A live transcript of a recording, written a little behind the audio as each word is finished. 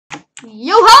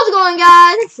Yo, how's it going,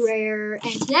 guys? It's Rare, and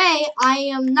today I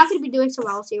am not going to be doing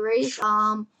survival series.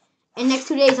 In next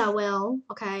 2 days I will.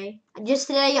 Okay. Just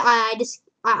today I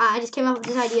just came up with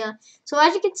this idea. So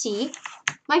as you can see,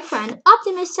 my friend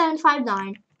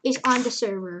Optimus759 is on the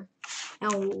server.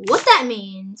 And what that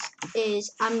means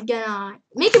is I'm gonna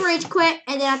make him rage quit,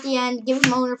 and then at the end give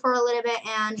him owner for a little bit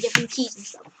and give him keys and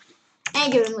stuff,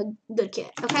 and give him a good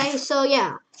kit. Okay. So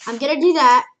yeah, I'm gonna do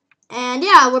that. And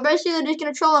yeah, we're basically just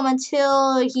gonna troll him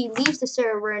until he leaves the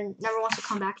server and never wants to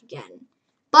come back again.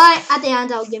 But at the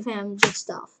end, I'll give him good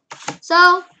stuff.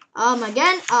 So,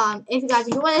 again, if you guys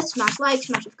enjoy this, smash like,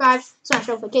 smash subscribe, smash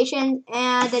notifications,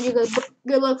 and then you go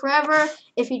good luck forever.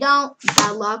 If you don't,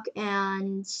 bad luck,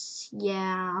 and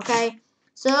yeah, okay.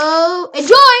 So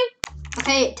enjoy.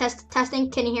 Okay,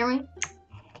 testing. Can you hear me?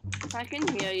 I can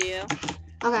hear you.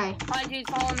 Okay. Alright, dude,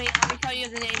 follow me. Let me tell you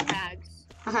the name tags.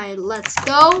 Okay, let's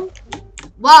go.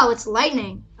 Wow, it's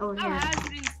lightning over here. How has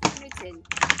been smitten?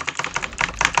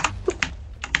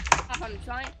 I'm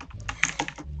trying.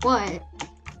 What?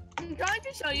 I'm trying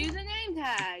to show you the name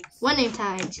tags. What name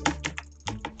tags?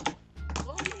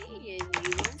 Follow me and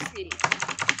you will see.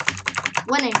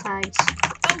 What name tags?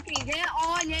 Okay, there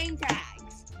are name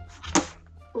tags.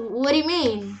 What do you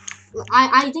mean?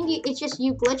 I think it's just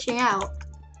you glitching out.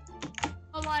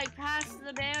 Oh, like past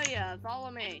the barrier. Follow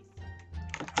me.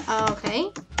 Okay.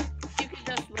 You can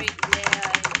just wait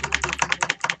there.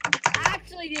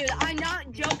 Actually, dude, I'm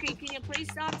not joking. Can you please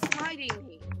stop smiting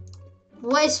me?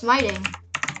 What is smiting?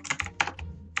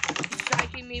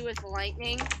 Striking me with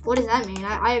lightning. What does that mean?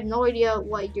 I have no idea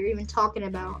what you're even talking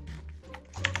about.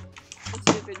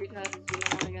 It's stupid because you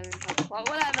don't want to get in trouble. But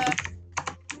whatever.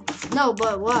 No,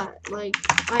 but what? Like,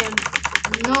 I have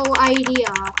no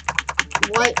idea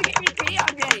what.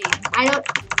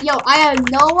 I have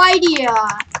no idea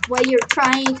what you're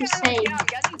trying to say. Yeah, I'm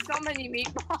getting so many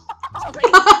meatballs.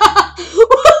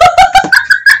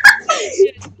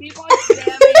 Keep on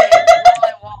spamming it while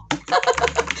I walk.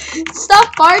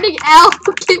 Stop farting out.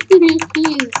 Give me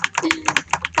peace.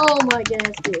 Oh my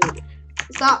goodness, dude.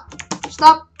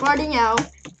 Stop farting out.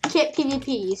 Kit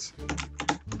PvPs.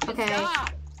 Okay.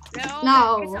 Stop.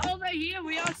 No. It's over here.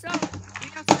 We are so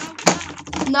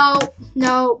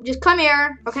No. Just come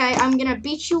here. Okay, I'm gonna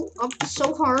beat you up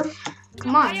so hard.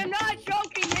 Come on. I am not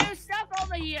joking. There's stuff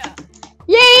over here.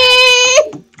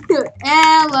 Yay!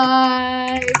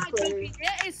 Ally.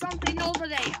 There is something over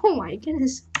there. Oh my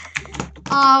goodness.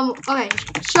 Okay.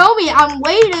 Show me. I'm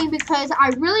waiting because I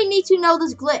really need to know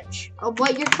this glitch of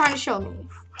what you're trying to show me.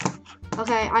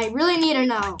 Okay, I really need to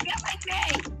know.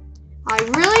 I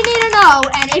really need to know,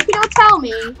 and if you don't tell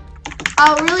me,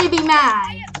 I'll really be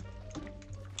mad.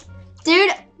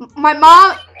 Dude, my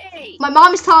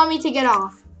mom is telling me to get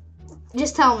off.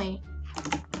 Just tell me.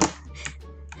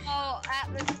 Oh, at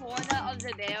the corner of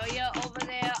the barrier over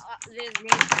there, there's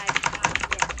name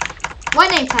tags.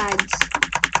 What name tags?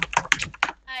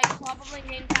 Probably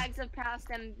name tags of past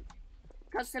and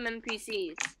custom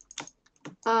NPCs.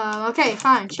 Okay,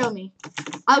 fine. Show me.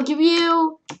 I'll give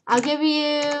you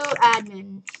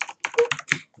admin.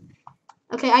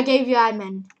 Okay, I gave you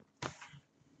admin.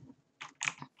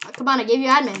 Come on, I gave you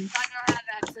admin. I don't have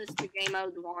access to game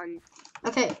mode 1.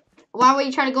 Okay, why were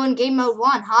you trying to go in game mode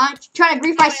 1, huh? You trying to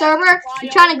grief my server? You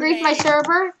trying to grief my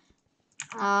server?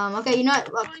 Okay, you know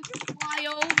what? Look. I'm going to fly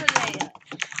over there.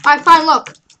 Alright, fine,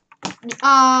 look.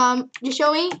 Just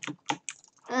show me.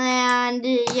 And,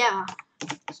 yeah.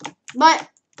 But,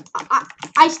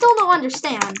 I still don't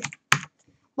understand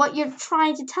what you're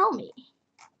trying to tell me.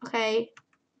 Okay?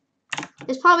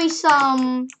 There's probably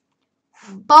some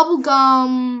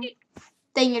bubblegum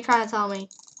thing you're trying to tell me.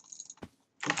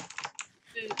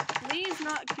 Dude, please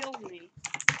not kill me.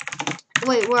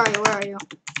 Wait, where are you?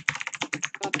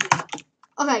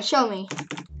 Okay, show me.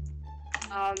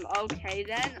 Okay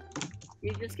then.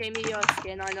 You just gave me your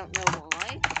skin, I don't know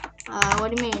why.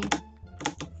 What do you mean?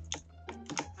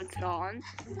 It's gone.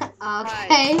 Okay.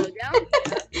 Right, so down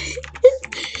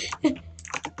here.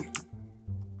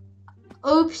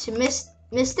 Oops,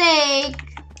 mistake.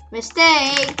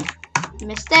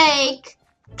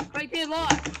 Right there, look.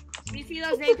 Do you see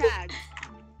those name tags?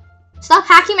 Stop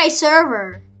hacking my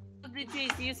server.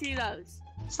 Do you see those?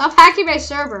 Stop hacking my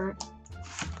server.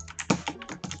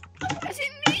 It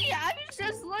wasn't me. I was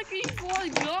just looking for a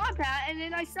job hat, and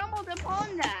then I stumbled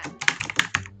upon that.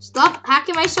 Stop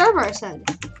hacking my server, I said. I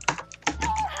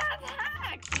don't have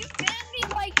hacks. You banned me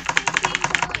like 15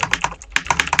 times.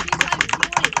 Since I've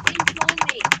joined and told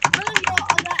me. None of your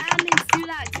other admins do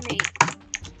that to me.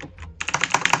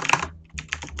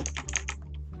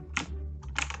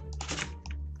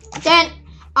 Then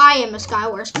I am a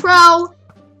Skywars Pro.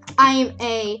 I am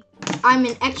a I'm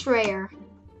an X-rayer.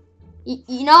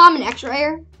 You know I'm an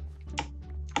X-rayer?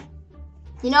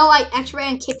 You know, like X-ray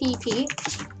and KPP?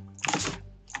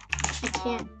 I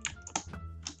can't.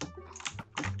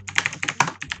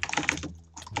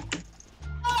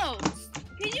 Oh,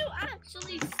 can you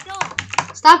actually stop?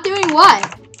 Stop doing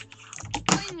what?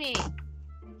 Explain me.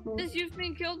 Since you've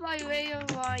been killed by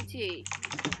rageadad.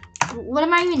 What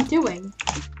am I even doing?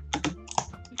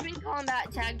 You've been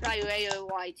combat tagged by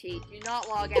rageadad. Do not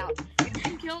log out. You've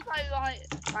been killed by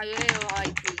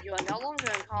rageadad. You are no longer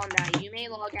in combat. You may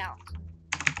log out.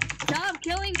 Stop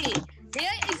killing me.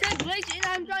 There is a glitch and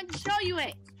I'm trying to show you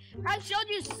it. I've showed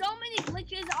you so many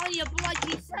glitches on your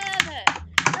bloody server.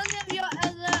 None of your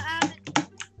other admins.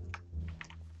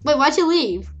 Wait, why'd you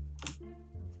leave?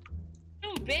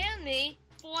 You banned me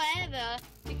forever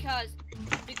because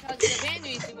the ban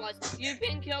reason was you've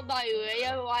been killed by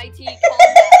rageadad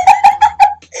combat.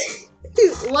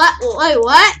 What? Wait,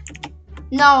 what?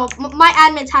 No, my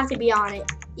admins have to be on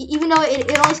it. Even though it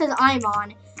only says I'm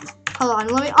on. Hold on,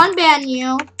 let me unban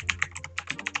you.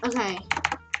 Okay.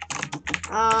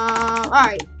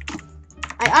 Alright.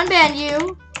 I unbanned you.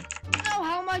 You know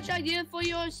how much I did for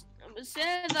your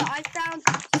server? I found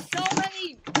so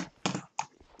many.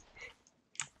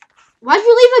 Why'd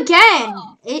you leave again?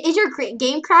 Is your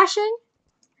game crashing?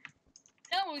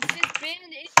 No, it's just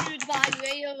been issued by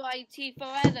rageadad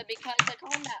forever because the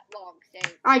combat log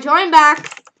thing. Alright, join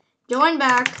back. Join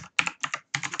back.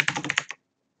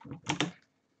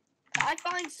 I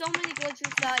find so many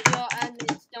glitches that your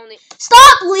admins don't.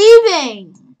 Stop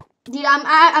leaving! Dude, I'm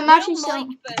actually so.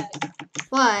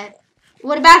 What?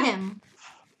 What about him?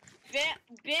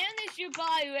 Banish you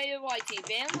by rageadad.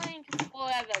 Ban link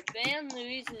forever. Ban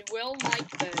Luis and Will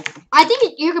Mikeberg. I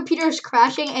think your computer is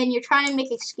crashing and you're trying to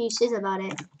make excuses about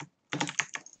it.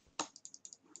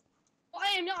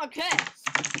 I am not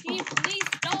cursed. Can you please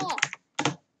stop?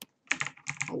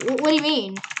 What do you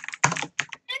mean?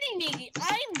 Me,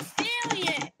 I'm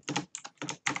serious.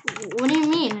 What do you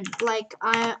mean? Like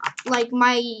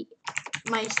my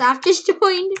staff just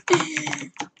joined,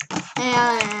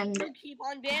 and You keep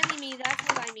on banning me. That's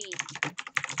what I mean.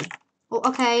 well,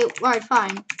 okay, alright,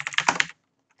 fine.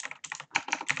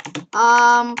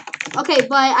 Okay,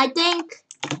 but I think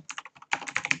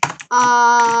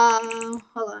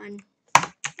hold on,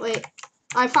 wait.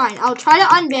 Alright, fine. I'll try to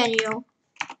unban you.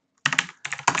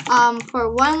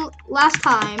 For one last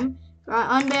time,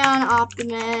 unban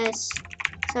Optimus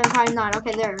 759.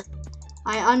 Okay, there.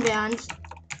 I unbanned.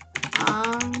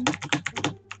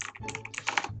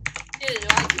 Dude,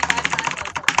 I keep my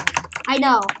password. I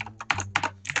know.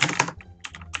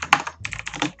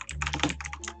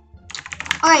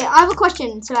 Alright, I have a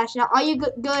question, Sebastian. Are you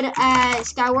good at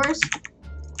Skywars?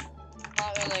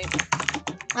 Not really.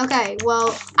 Okay,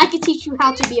 well, I can teach you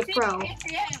how to be a pro.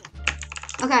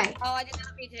 Okay. Oh, I did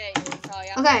not mean today. Sorry.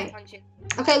 Okay.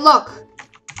 Okay, look.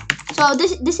 So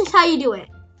this is how you do it.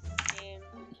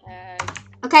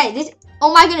 Okay, this.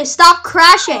 Oh my goodness! Stop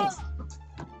crashing,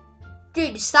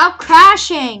 dude! Stop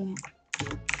crashing.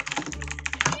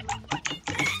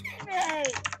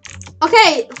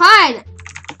 Okay, fine.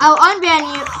 I'll unban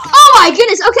you. Oh my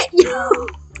goodness! Okay.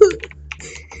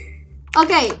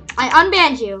 Okay, I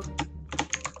unbanned you.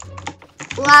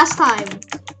 Last time.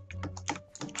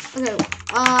 Okay.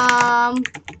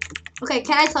 Okay,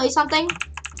 can I tell you something?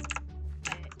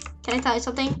 Can I tell you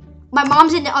something? My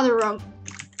mom's in the other room.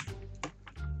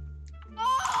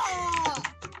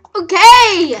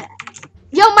 Okay!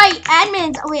 Yo, my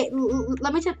admins. Oh, wait,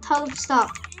 let me tell them to stop.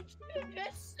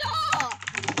 Just stop!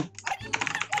 I didn't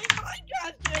want to play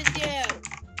Minecraft with you!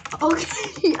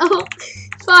 Okay, oh,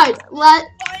 fine.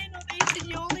 Final reason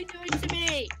you only do it to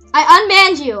me! I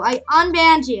unbanned you. I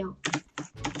unbanned you.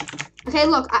 Okay,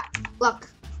 look. Look.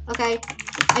 Okay.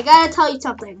 I gotta tell you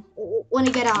something. When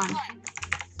you get on.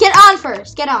 Get on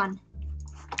first. Get on.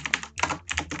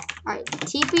 Alright.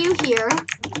 TPU here.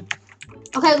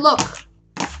 Okay, look.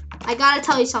 I gotta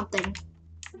tell you something.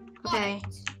 Okay.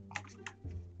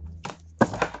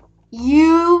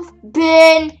 You've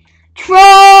been trolled!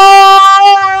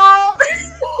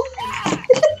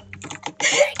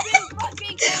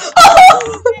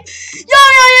 Yo!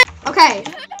 Okay.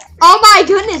 Oh my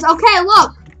goodness. Okay,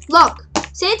 look. Look.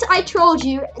 Since I trolled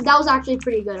you, that was actually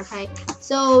pretty good, okay?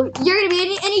 So, you're gonna be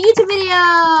in a YouTube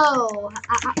video!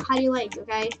 How do you like,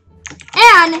 okay?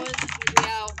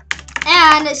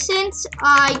 And since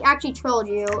I actually trolled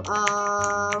you, was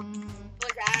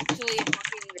actually a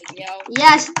fucking video.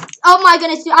 Yes. Oh my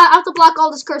goodness, dude, I have to block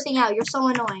all this cursing out. You're so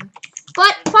annoying.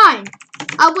 But, fine.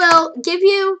 I will give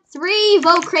you 3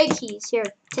 vote crate keys. Here,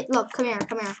 look, come here,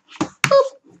 come here.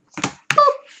 Boop.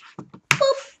 Boop.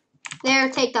 Boop. There,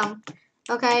 take them.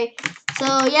 Okay.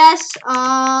 So yes,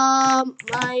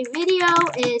 my video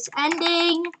is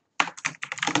ending.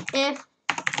 If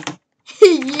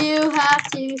you have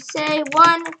to say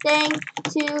one thing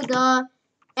to the,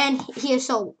 and he is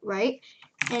so right,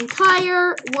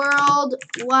 entire world,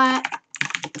 what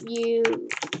you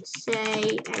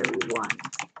say, everyone.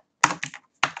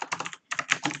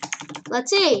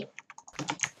 Let's see.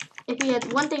 If you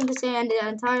had one thing to say in the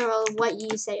entire world, what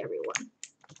you say, everyone.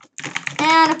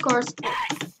 And of course,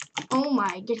 oh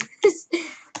my goodness.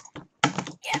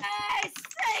 Yes!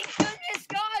 Thank goodness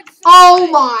God! So Oh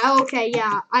much. my, okay,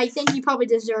 yeah. I think you probably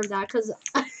deserve that, because...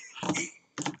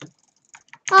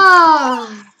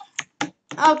 Oh,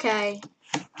 okay.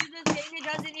 The thing, it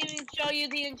doesn't even show you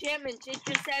the enchantments. It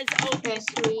just says, oh, Yes,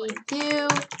 we do.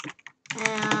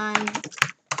 And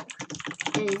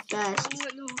it is best.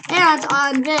 And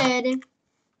on vid,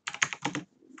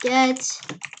 get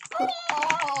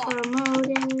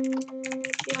promoted.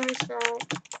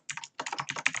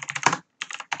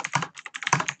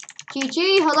 GG,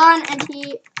 hold on, NT.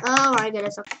 Oh my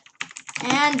goodness. Okay.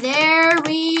 And there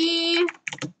we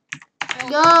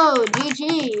go.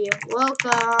 GG.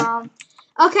 Welcome.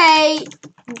 Okay,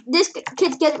 this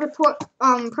kid gets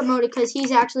promoted because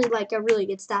he's actually like a really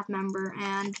good staff member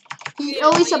and he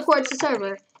always supports the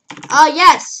server.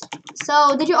 Yes.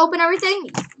 So did you open everything?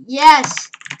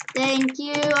 Yes. Thank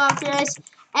you, Optimus.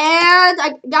 And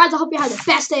guys, I hope you have the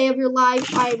best day of your life.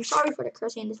 I'm sorry for the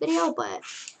cursing in this video, but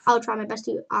I'll try my best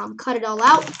to cut it all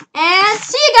out. And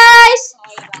see you guys.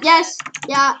 Yes.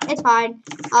 Yeah, it's fine.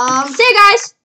 See you guys.